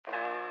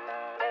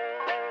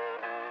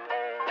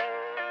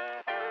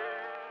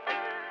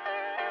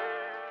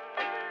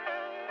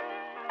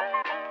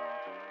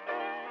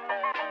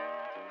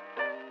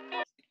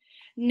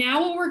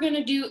Now what we're going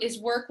to do is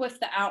work with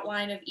the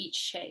outline of each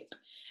shape.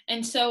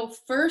 And so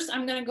first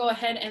I'm going to go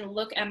ahead and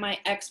look at my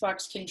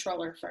Xbox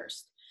controller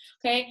first.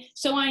 Okay,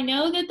 so I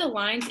know that the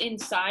lines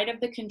inside of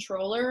the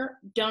controller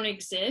don't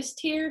exist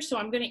here, so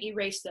I'm going to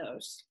erase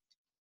those.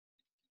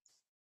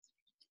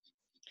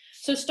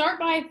 So start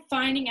by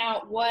finding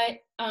out what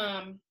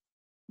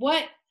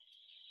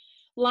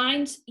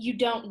lines you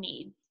don't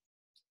need,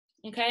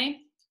 okay?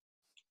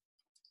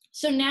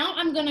 So now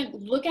I'm going to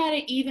look at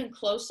it even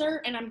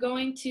closer, and I'm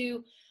going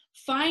to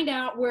find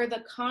out where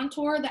the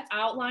contour, the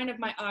outline of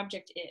my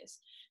object is.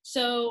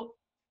 So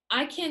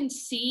I can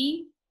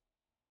see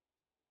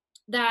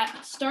that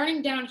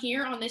starting down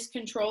here on this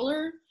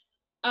controller,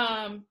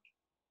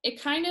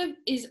 it kind of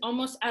is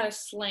almost at a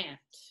slant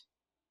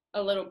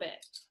a little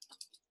bit.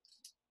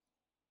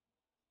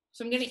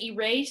 So I'm going to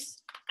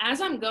erase.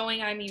 As I'm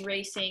going, I'm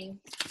erasing.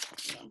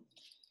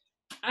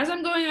 As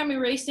I'm going, I'm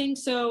erasing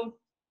so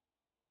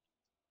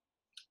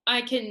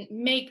I can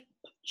make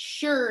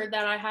sure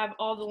that I have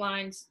all the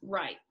lines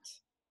right.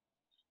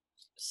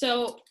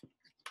 So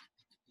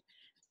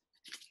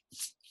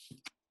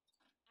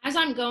as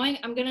I'm going,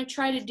 I'm going to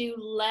try to do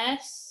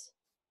less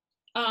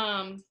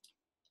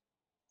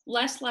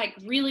like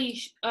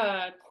really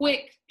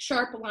quick,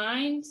 sharp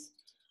lines.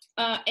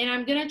 And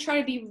I'm going to try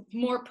to be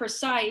more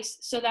precise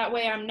so that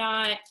way I'm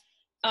not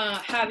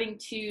having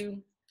to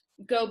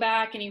go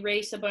back and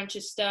erase a bunch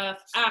of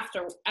stuff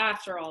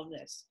after all of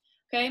this.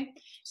 Okay,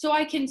 so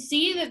I can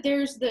see that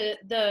there's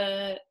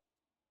the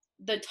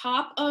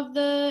top of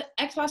the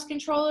Xbox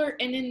controller,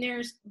 and then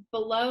there's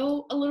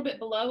below, a little bit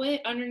below it,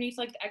 underneath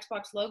like the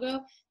Xbox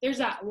logo, there's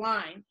that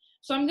line.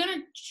 So I'm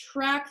gonna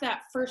track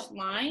that first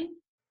line,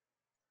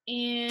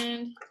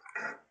 and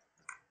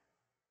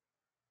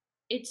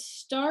it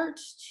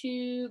starts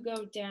to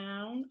go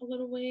down a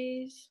little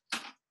ways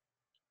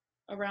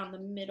around the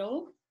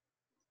middle.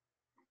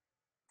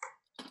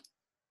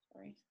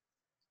 Sorry.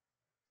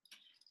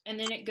 And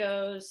then it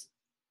goes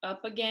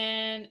up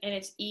again, and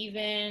it's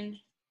even,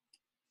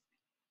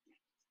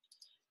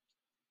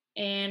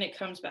 and it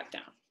comes back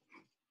down.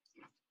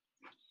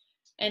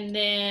 And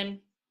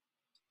then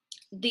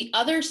the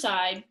other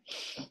side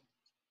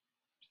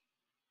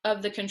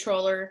of the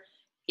controller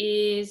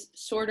is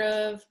sort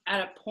of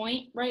at a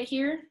point right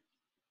here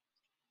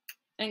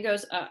and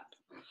goes up.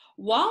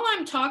 While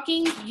I'm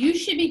talking, you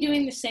should be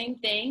doing the same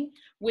thing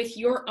with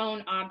your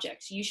own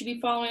objects. You should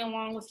be following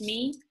along with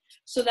me,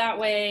 so that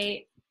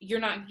way you're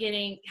not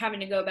having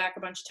to go back a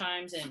bunch of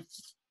times and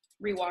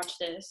rewatch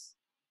this.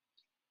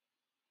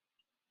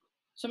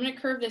 So I'm going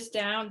to curve this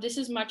down. This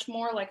is much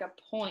more like a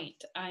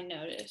point, I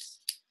notice.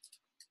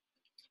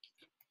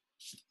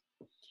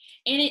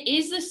 And it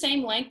is the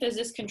same length as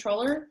this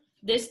controller,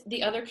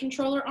 the other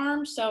controller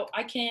arm. So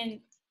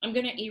I'm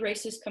going to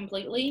erase this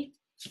completely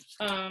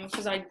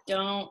because I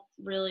don't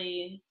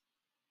really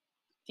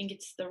think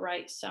it's the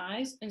right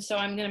size. And so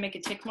I'm going to make a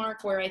tick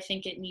mark where I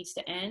think it needs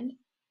to end.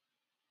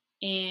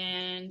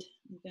 And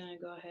I'm going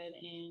to go ahead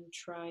and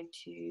try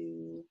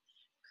to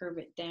curve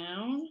it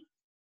down.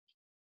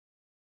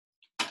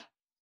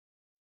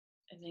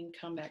 And then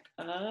come back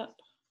up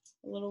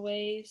a little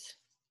ways.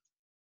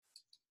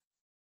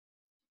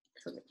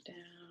 Curve it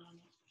down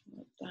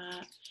like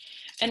that.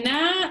 And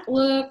that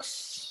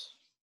looks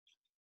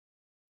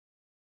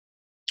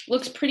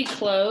pretty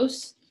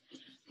close.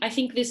 I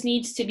think this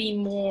needs to be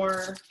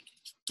more,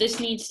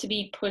 this needs to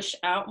be pushed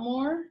out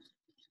more.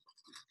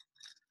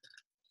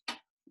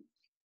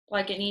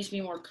 Like it needs to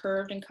be more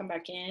curved and come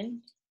back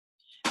in.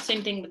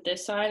 Same thing with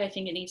this side. I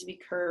think it needs to be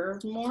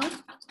curved more.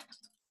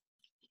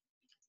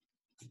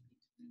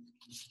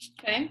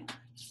 Okay.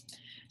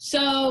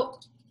 So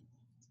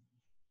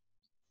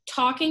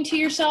talking to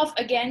yourself,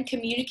 again,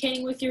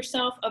 communicating with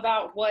yourself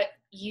about what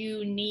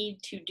you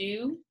need to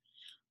do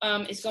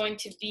is going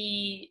to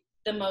be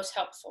the most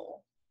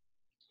helpful.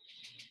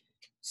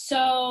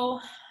 So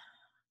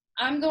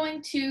I'm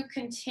going to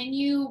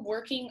continue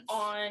working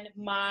on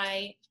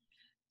my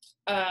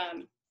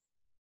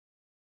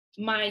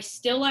my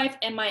still life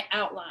and my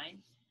outline.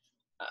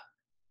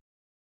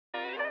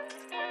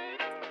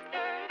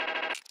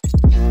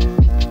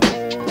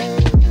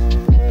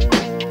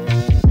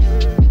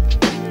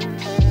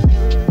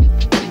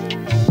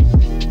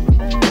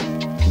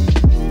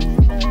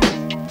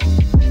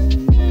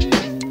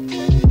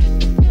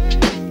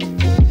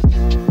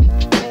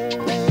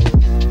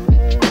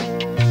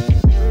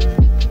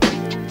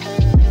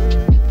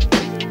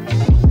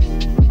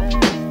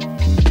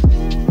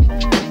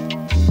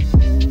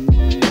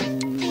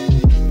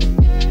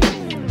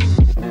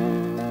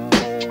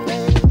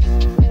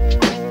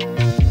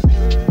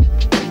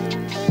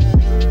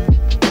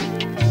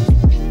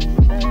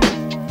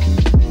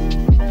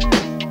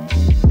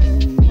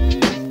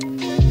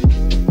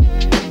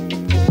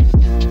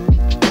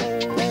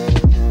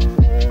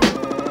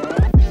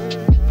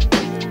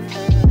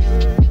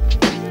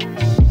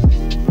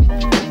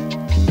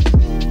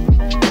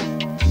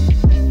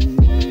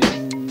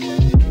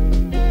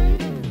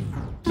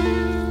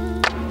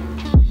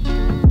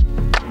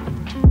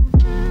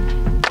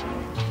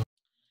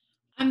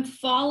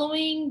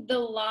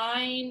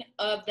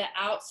 of the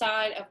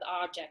outside of the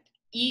object.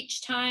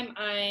 Each time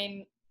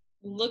I'm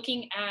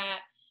looking at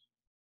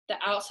the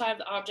outside of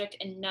the object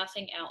and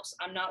nothing else.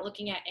 I'm not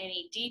looking at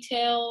any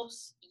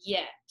details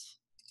yet.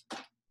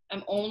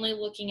 I'm only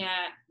looking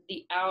at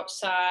the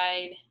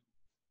outside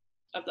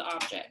of the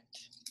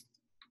object.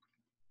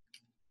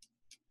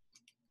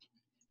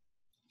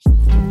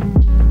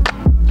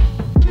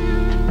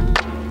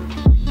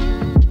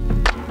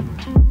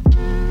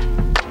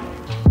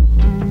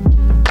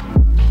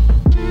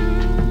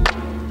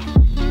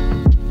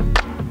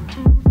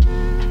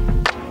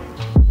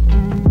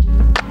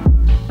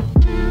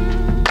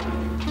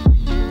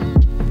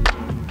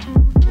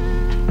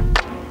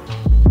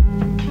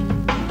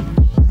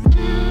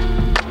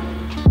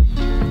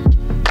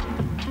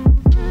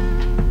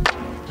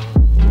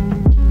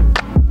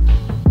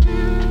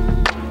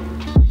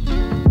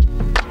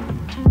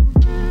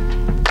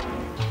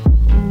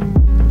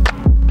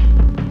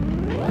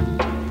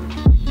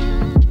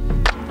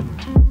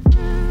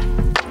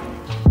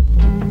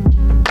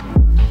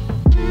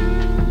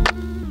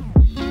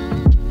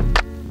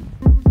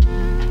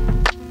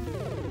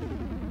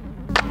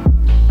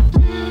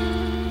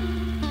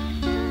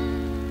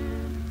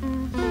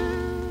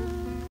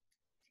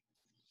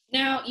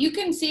 Now you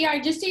can see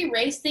I just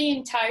erased the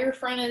entire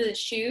front of the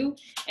shoe,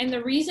 and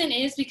the reason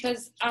is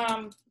because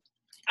I'm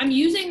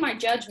using my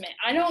judgment.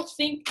 I don't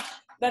think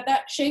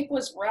that shape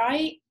was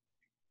right,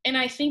 and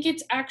I think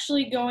it's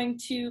actually going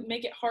to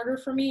make it harder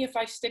for me if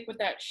I stick with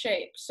that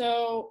shape.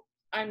 So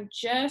I'm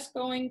just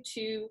going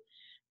to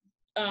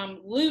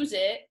lose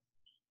it,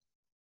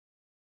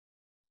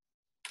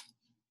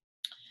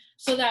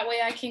 so that way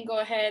I can go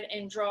ahead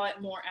and draw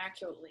it more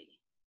accurately.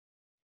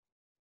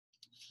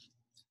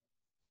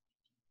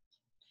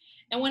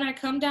 And when I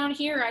come down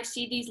here, I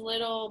see these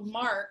little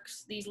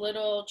marks, these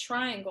little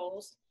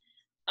triangles.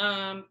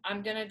 I'm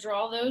gonna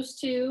draw those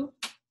too.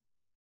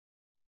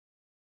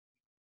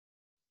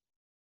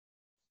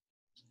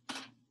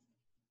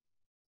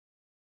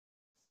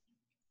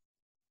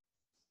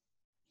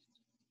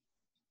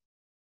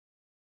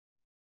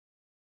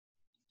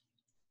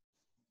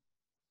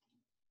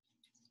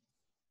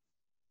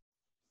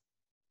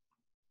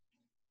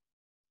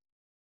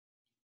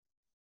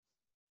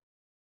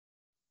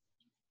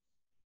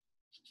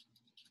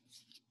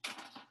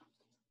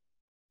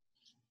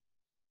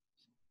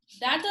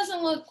 That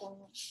doesn't look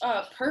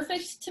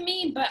perfect to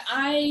me, but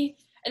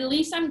at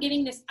least I'm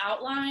getting this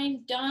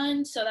outline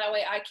done so that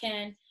way I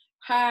can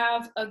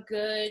have a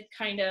good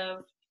kind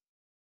of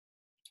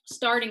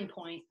starting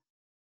point.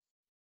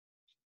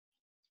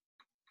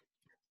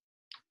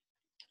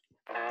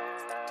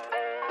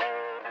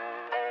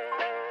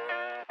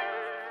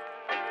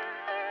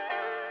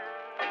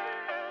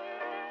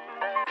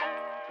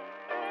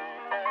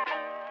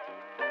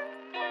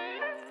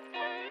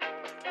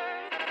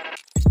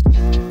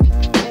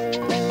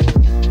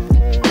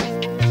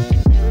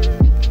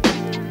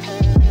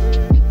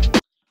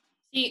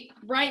 See,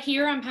 right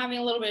here, I'm having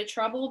a little bit of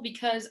trouble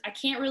because I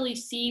can't really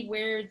see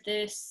where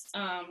this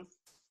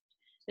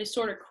this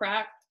sort of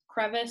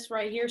crevice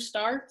right here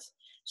starts.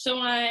 So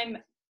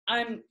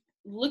I'm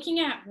looking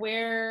at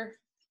where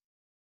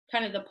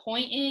kind of the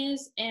point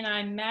is, and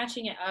I'm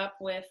matching it up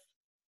with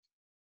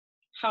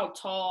how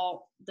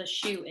tall the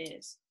shoe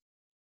is.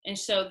 And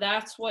so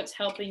that's what's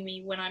helping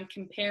me when I'm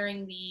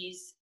comparing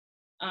these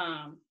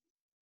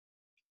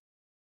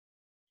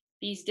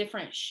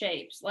different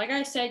shapes. Like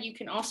I said, you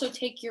can also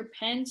take your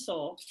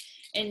pencil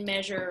and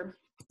measure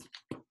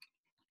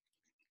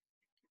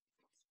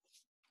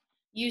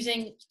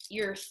using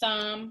your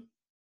thumb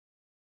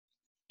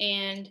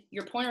and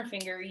your pointer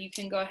finger. You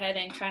can go ahead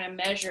and kind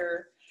of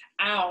measure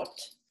out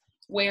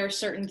where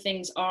certain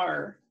things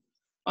are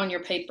on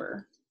your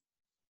paper.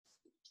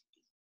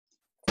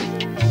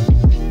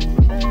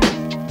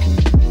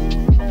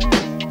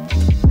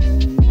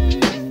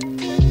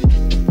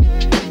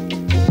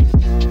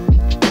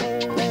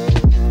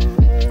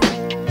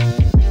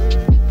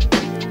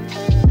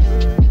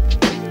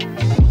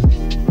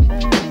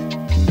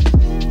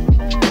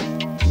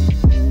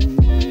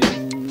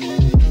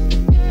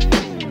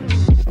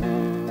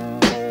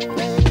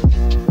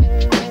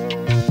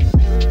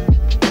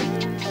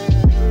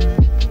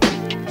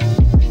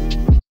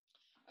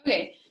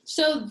 Okay,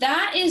 so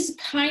that is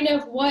kind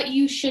of what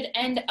you should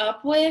end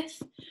up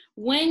with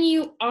when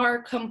you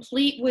are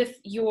complete with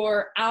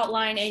your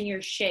outline and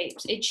your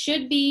shapes. It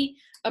should be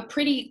a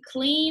pretty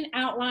clean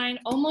outline,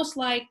 almost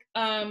like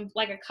a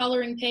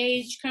coloring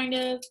page kind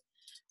of.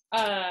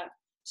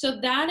 So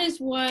that is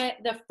what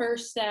the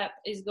first step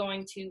is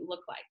going to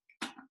look like.